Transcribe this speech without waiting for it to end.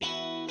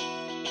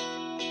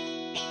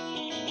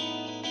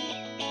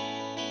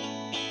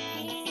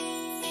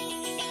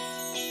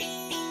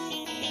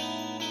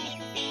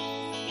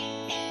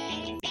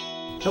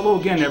Hello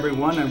again,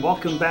 everyone, and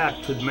welcome back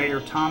to the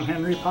Mayor Tom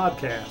Henry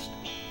podcast.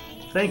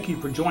 Thank you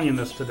for joining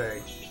us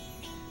today.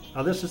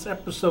 This is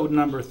episode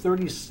number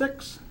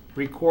 36,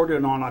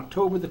 recorded on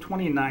October the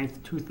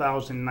 29th,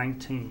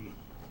 2019.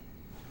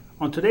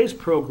 On today's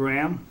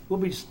program, we'll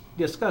be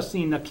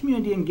discussing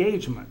community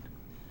engagement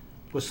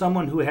with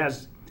someone who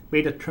has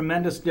made a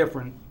tremendous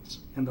difference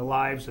in the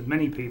lives of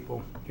many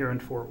people here in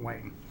Fort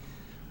Wayne.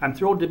 I'm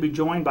thrilled to be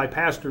joined by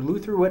Pastor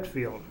Luther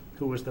Whitfield,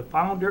 who is the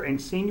founder and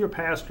senior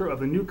pastor of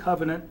the New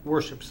Covenant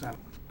Worship Center.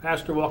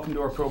 Pastor, welcome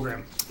to our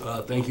program.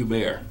 Thank you,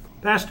 Mayor.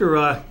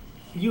 Pastor,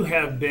 you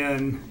have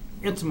been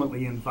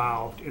intimately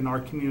involved in our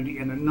community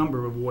in a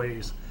number of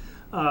ways.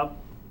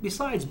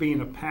 Besides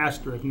being a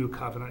pastor of New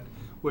Covenant,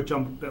 which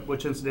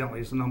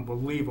incidentally is an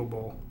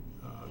unbelievable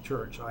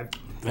church. I've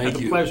had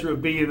the pleasure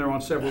of being there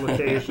on several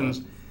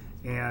occasions,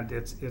 and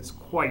it's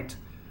quite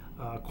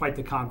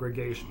the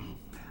congregation.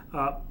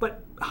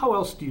 But how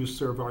else do you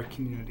serve our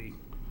community?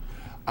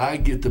 I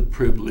get the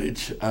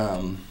privilege,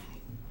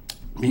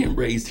 being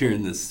raised here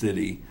in this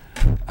city,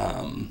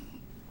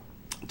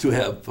 to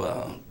have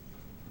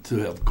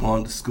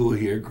gone to school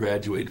here,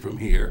 graduated from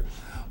here,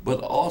 but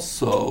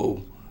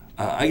also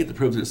I get the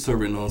privilege of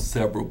serving on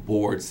several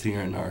boards here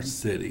in our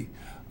city.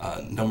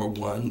 Number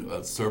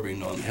one,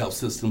 serving on the health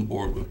system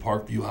board with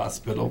Parkview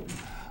Hospital,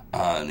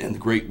 and the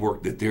great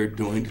work that they're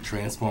doing to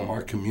transform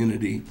our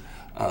community.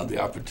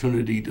 The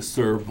opportunity to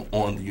serve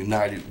on the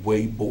United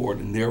Way board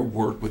and their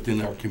work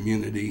within our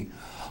community,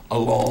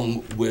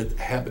 along with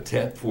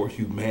Habitat for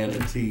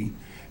Humanity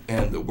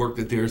and the work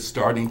that they're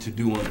starting to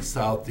do on the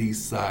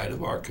southeast side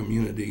of our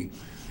community.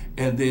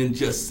 And then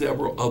just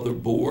several other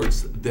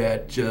boards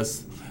that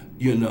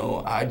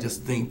I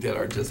just think that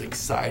are just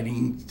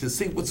exciting to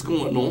see what's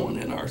going on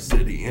in our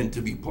city and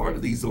to be part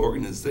of these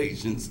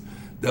organizations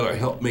that are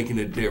help making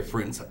a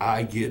difference.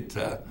 I get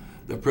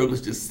the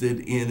privilege to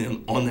sit in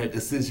and on that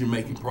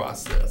decision-making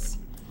process.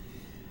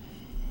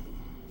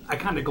 I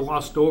kind of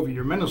glossed over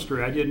your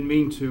ministry. I didn't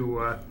mean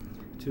to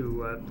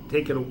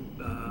take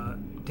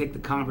the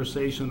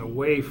conversation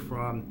away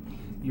from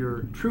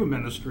your true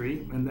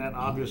ministry, and that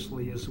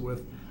obviously is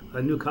with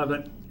New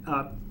Covenant.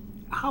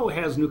 How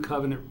has New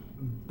Covenant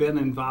been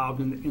involved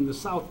in the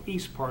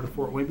southeast part of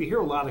Fort Wayne? We hear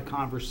a lot of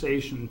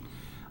conversation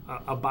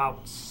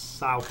about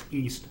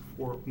southeast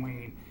Fort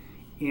Wayne,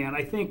 and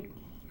I think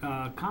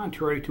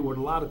contrary to what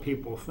a lot of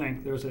people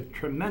think, there's a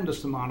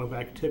tremendous amount of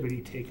activity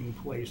taking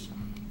place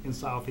in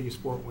southeast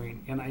Fort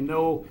Wayne. And I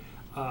know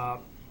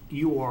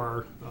you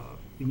are,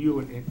 in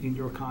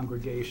your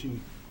congregation,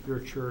 your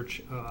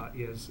church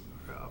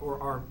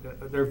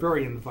they're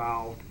very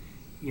involved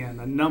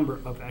in a number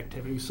of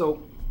activities.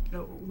 So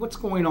what's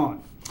going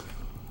on?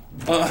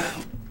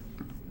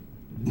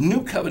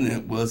 New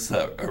Covenant was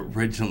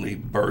originally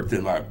birthed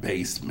in our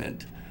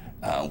basement.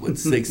 With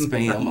 6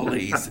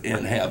 families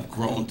and have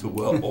grown to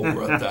well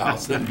over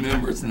 1,000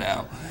 members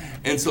now.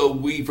 And so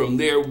we from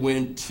there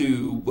went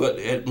to what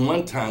at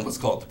one time was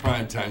called the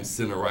Primetime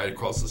Center right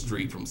across the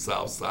street from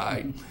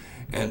Southside.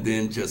 And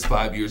then just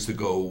 5 years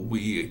ago,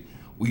 we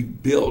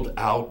built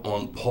out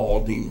on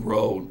Paulding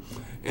Road.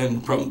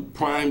 And from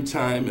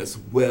Primetime as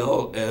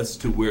well as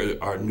to where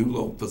our new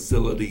local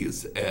facility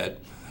is at,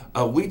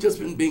 we just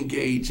been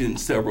engaged in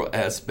several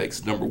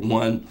aspects. Number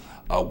one,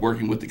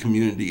 working with the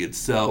community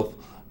itself,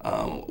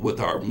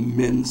 with our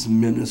men's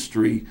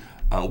ministry,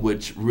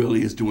 which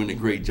really is doing a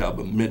great job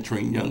of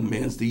mentoring young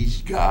men.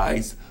 These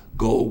guys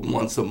go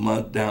once a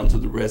month down to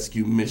the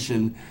rescue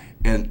mission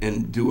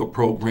and do a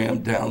program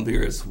down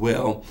there as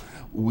well.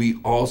 We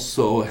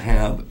also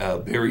have a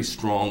very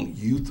strong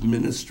youth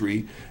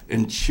ministry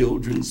and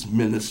children's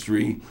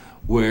ministry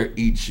where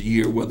each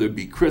year, whether it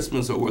be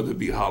Christmas or whether it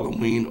be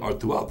Halloween or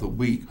throughout the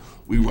week,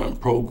 we run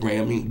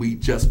programming. We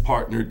just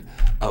partnered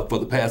for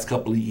the past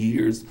couple of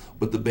years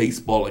with the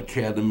Baseball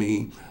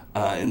Academy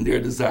and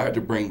their desire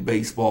to bring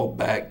baseball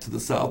back to the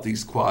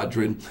Southeast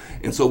Quadrant.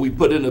 And so we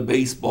put in a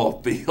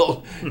baseball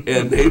field,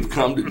 and they've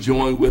come to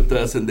join with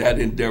us in that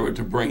endeavor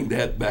to bring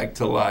that back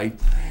to life.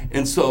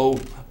 And so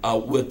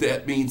with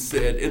that being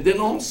said, and then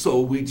also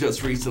we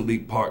just recently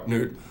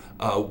partnered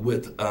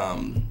with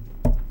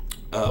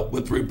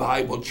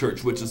Revival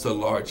Church, which is a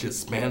large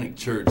Hispanic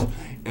church,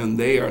 and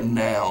they are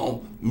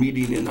now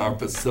meeting in our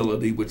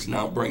facility, which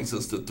now brings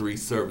us to 3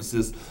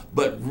 services,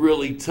 but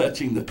really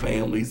touching the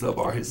families of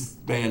our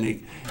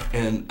Hispanic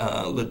and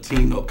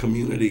Latino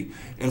community.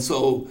 And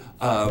so,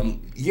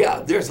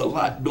 there's a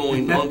lot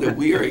going on that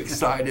we are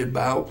excited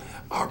about.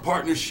 Our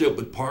partnership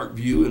with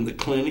Parkview and the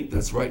clinic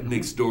that's right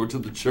next door to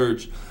the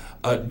church,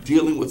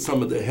 dealing with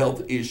some of the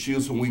health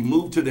issues. When we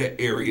moved to that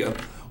area,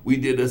 we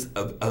did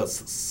a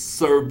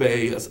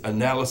survey, an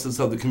analysis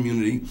of the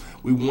community.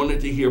 We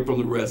wanted to hear from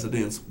the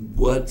residents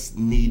what's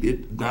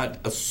needed, not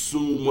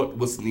assume what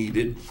was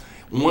needed.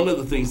 One of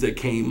the things that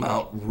came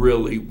out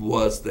really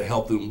was the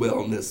health and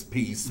wellness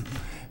piece.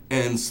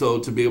 And so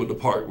to be able to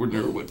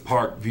partner with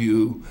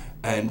Parkview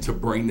and to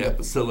bring that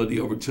facility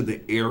over to the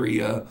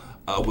area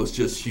was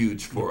just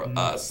huge for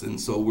us.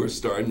 And so we're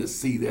starting to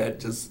see that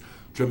just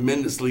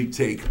tremendously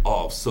take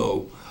off.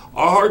 So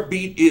our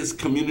heartbeat is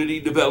community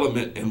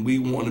development, and we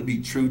want to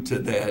be true to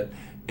that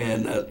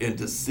and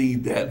to see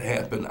that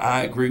happen.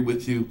 I agree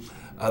with you.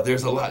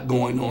 There's a lot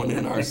going on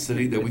in our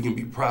city that we can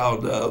be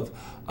proud of.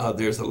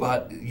 There's a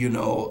lot,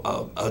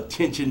 of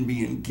attention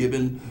being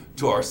given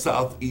to our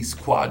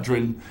southeast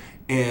quadrant,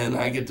 and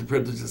I get the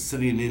privilege of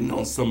sitting in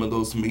on some of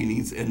those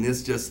meetings, and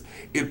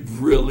it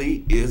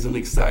really is an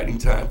exciting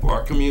time for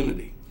our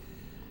community.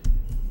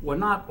 Well,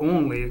 not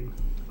only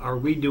are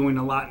we doing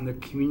a lot in the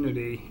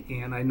community,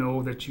 and I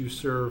know that you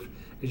serve,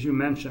 as you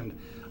mentioned,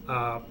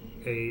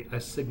 a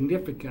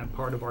significant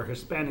part of our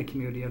Hispanic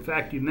community. In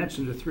fact, you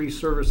mentioned the 3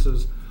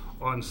 services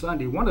on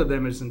Sunday. One of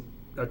them is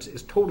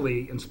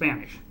totally in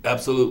Spanish.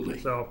 Absolutely.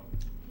 So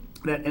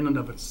that in and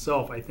of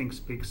itself, I think,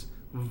 speaks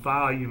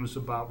volumes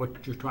about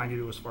what you're trying to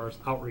do as far as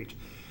outreach.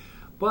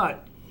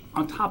 But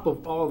on top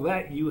of all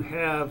that, you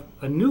have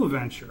a new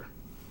venture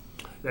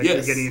that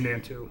you're getting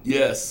into.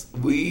 Yes,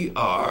 we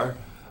are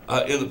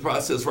in the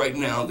process right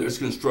now. There's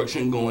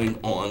construction going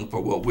on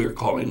for what we're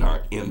calling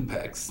our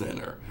Impact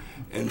Center.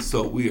 And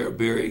so we are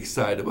very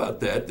excited about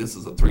that. This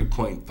is a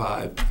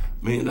 $3.5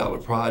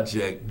 million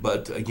project.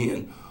 But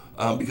again,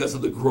 because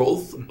of the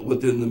growth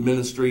within the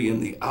ministry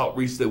and the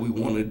outreach that we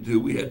want to do,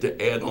 we had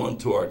to add on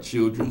to our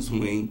children's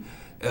wing,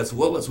 as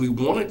well as we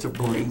wanted to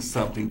bring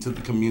something to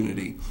the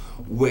community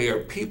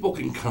where people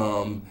can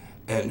come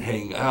and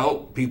hang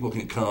out, people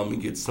can come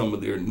and get some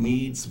of their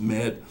needs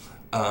met.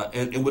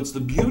 And what's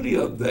the beauty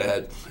of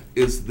that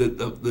is that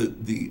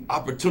the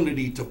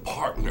opportunity to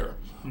partner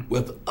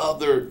with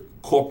other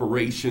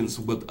corporations,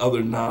 with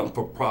other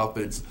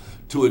non-for-profits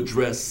to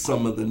address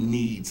some of the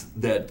needs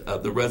that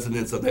the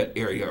residents of that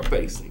area are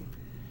facing.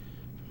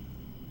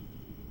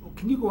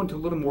 Can you go into a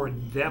little more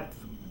depth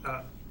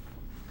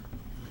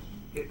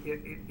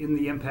in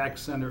the Impact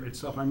Center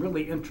itself? I'm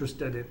really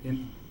interested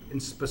in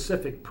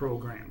specific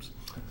programs.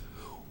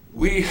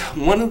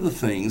 One of the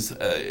things,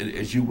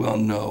 as you well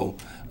know,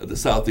 the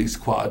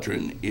Southeast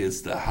Quadrant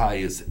is the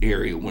highest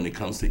area when it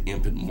comes to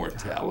infant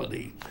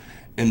mortality.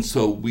 And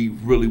so we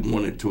really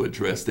wanted to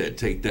address that,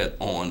 take that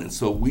on. And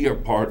so we are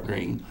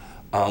partnering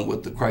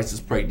with the Crisis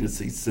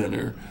Pregnancy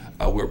Center.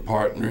 We're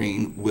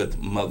partnering with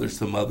Mothers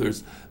to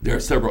Mothers. There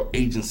are several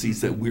agencies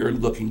that we're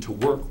looking to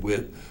work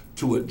with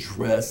to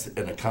address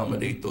and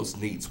accommodate those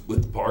needs,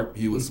 with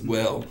Parkview as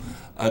well,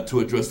 to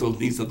address those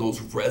needs of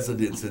those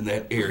residents in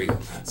that area.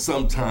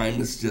 Sometimes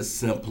it's just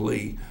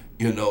simply,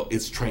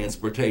 it's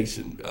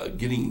transportation,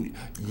 getting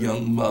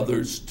young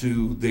mothers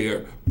to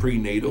their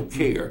prenatal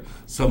care.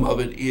 Some of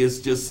it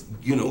is just,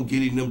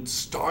 getting them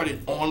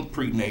started on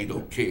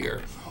prenatal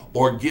care,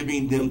 or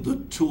giving them the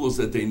tools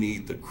that they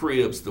need, the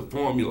cribs, the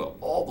formula,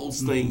 all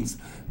those things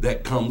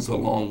that comes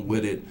along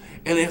with it,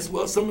 and as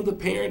well some of the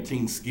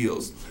parenting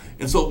skills.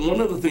 And so one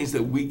of the things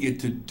that we get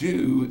to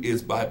do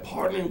is, by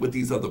partnering with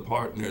these other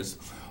partners,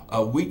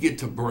 we get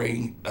to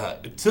bring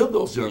to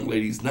those young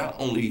ladies not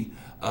only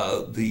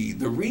the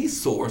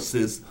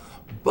resources,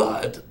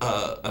 but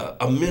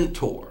a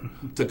mentor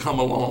to come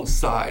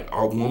alongside.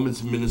 Our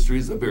women's ministry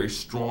is a very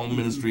strong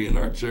ministry in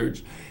our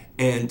church,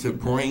 and to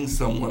bring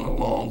someone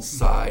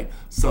alongside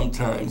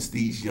sometimes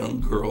these young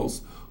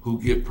girls who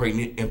get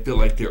pregnant and feel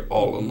like they're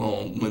all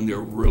alone when they're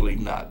really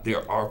not.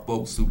 There are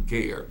folks who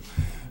care.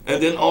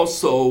 And then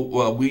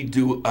also we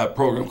do a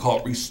program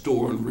called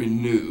Restore and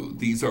Renew.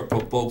 These are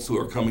for folks who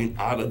are coming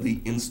out of the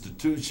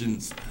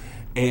institutions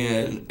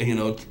and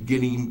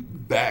getting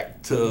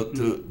back to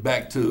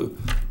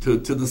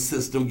the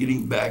system,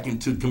 getting back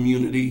into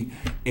community,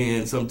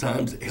 and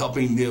sometimes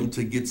helping them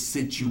to get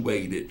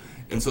situated,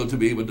 and so to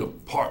be able to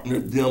partner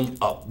them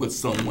up with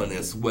someone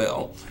as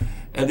well.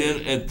 And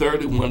then a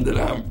third one that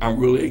I'm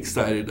really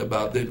excited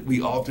about that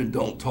we often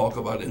don't talk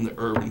about in the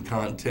urban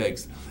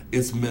context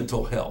is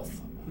mental health.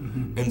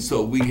 And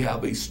so we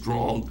have a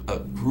strong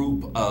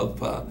group of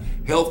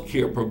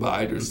healthcare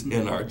providers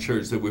in our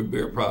church that we're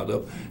very proud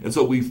of. And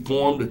so we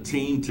formed a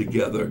team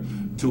together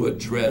to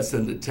address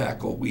and to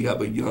tackle. We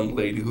have a young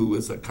lady who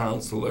is a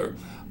counselor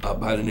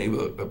by the name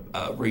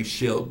of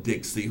Rachel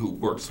Dixie, who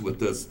works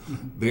with us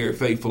very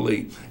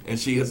faithfully. And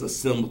she has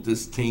assembled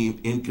this team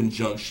in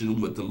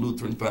conjunction with the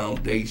Lutheran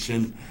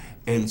Foundation.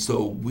 And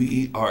so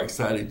we are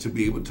excited to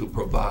be able to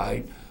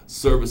provide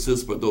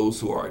services for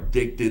those who are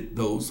addicted,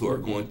 those who are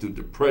going through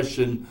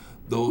depression,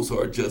 those who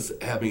are just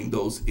having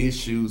those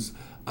issues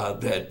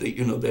that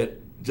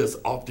that just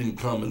often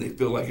come and they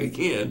feel like,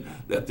 again,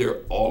 that they're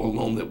all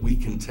alone, that we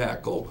can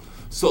tackle.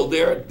 So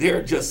there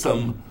are just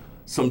some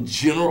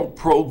general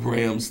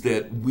programs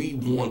that we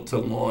want to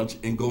launch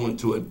and go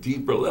into a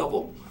deeper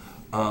level.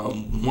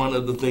 One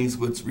of the things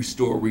with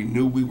Restore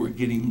Renew, we were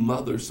getting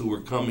mothers who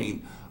were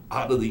coming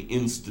out of the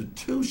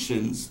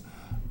institutions.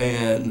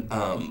 And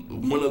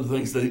one of the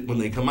things that when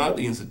they come out of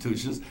the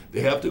institutions, they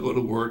have to go to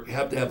work,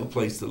 have to have a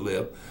place to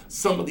live.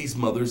 Some of these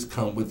mothers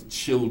come with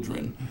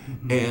children,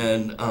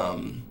 and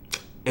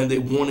they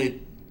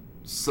wanted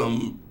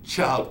some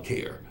child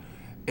care.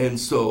 And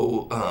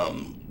so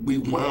we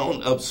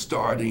wound up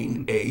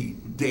starting a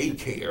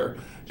daycare.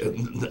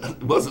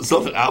 It wasn't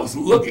something I was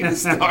looking to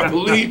start,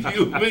 believe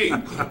you me.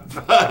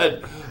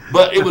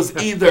 But it was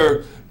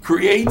either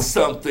create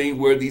something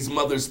where these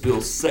mothers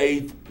feel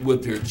safe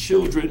with their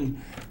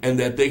children and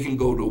that they can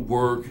go to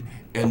work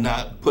and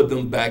not put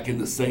them back in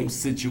the same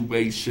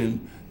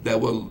situation that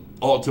will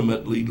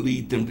ultimately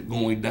lead them to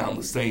going down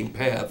the same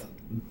path.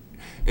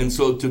 And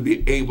so to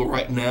be able,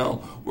 right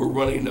now, we're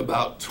running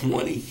about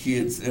 20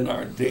 kids in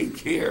our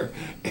daycare,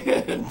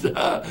 and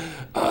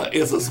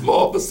it's a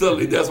small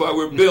facility. That's why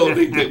we're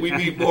building it. We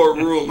need more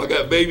room. I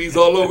got babies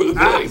all over the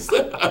place.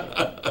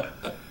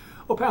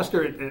 Well,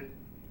 Pastor,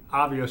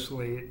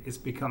 obviously it's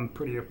become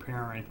pretty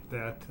apparent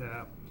that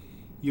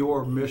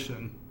your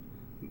mission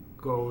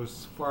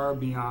goes far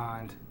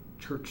beyond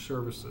church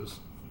services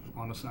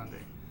on a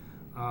Sunday.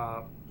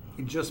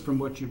 Just from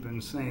what you've been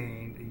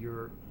saying,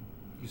 you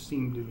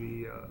seem to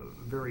be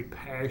very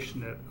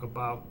passionate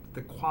about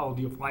the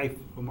quality of life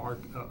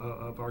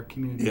of our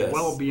community, yes.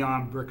 Well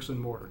beyond bricks and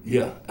mortar.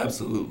 Yeah,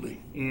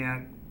 absolutely.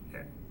 And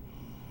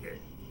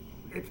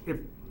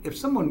if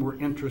someone were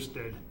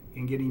interested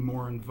in getting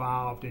more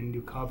involved in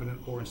New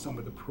Covenant or in some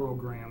of the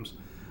programs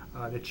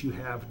that you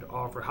have to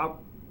offer, how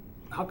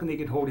can they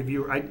get hold of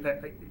you?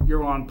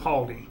 You're on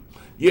Paulding.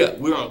 Yeah,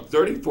 we're on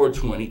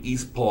 3420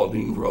 East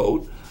Paulding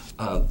Road.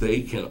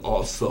 They can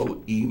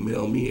also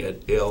email me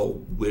at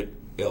lwhitfield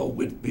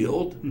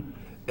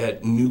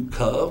at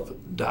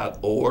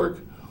newcov.org,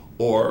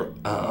 or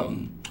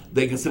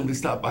they can simply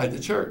stop by the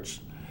church.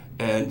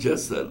 And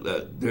just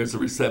there's a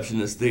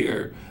receptionist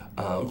there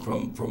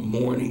from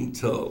morning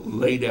till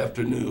late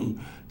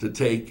afternoon to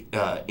take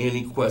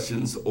any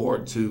questions or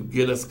to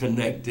get us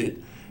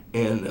connected.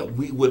 And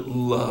we would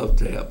love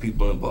to have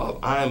people involved.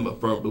 I'm a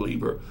firm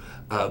believer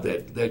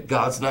that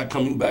God's not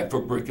coming back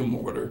for brick and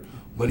mortar,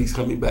 but he's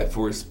coming back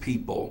for his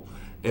people.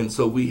 And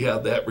so we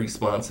have that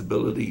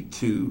responsibility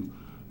to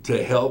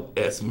help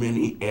as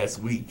many as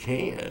we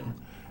can.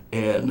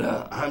 And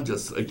I'm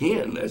just,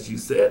 again, as you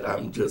said,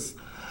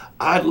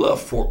 I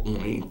love Fort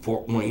Wayne.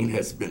 Fort Wayne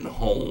has been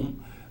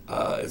home.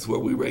 It's where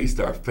we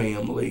raised our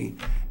family.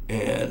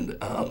 And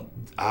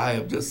I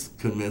am just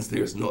convinced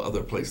there's no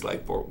other place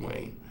like Fort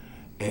Wayne.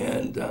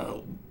 And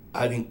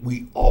I think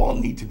we all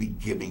need to be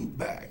giving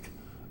back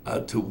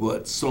to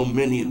what so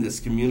many in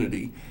this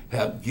community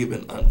have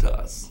given unto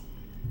us.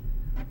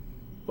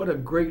 What a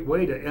great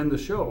way to end the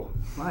show.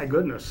 My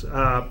goodness.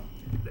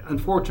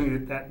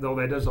 Unfortunately,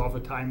 that is all the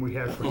time we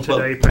have for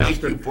today,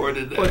 Pastor. Thank you for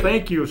today. Well,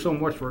 thank you so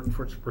much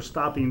for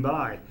stopping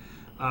by.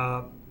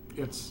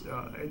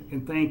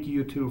 And thank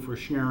you, too, for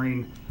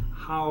sharing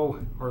how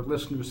our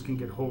listeners can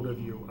get hold of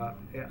you.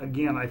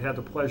 Again, I've had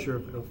the pleasure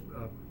of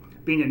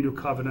being in New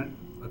Covenant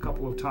a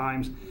couple of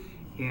times,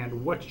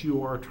 and what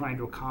you are trying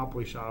to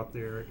accomplish out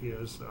there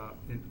is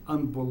an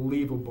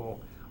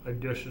unbelievable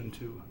addition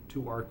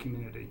to our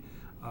community,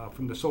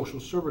 from the social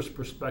service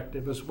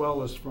perspective as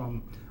well as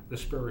from the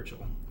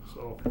spiritual.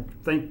 So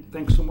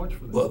thanks so much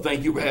for that. Well,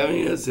 thank you for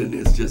having us, and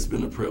it's just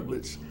been a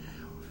privilege.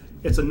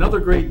 It's another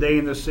great day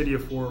in the city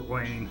of Fort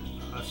Wayne,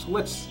 so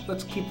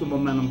let's keep the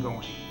momentum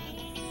going.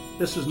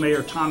 This is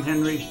Mayor Tom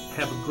Henry.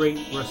 Have a great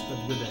rest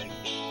of your day.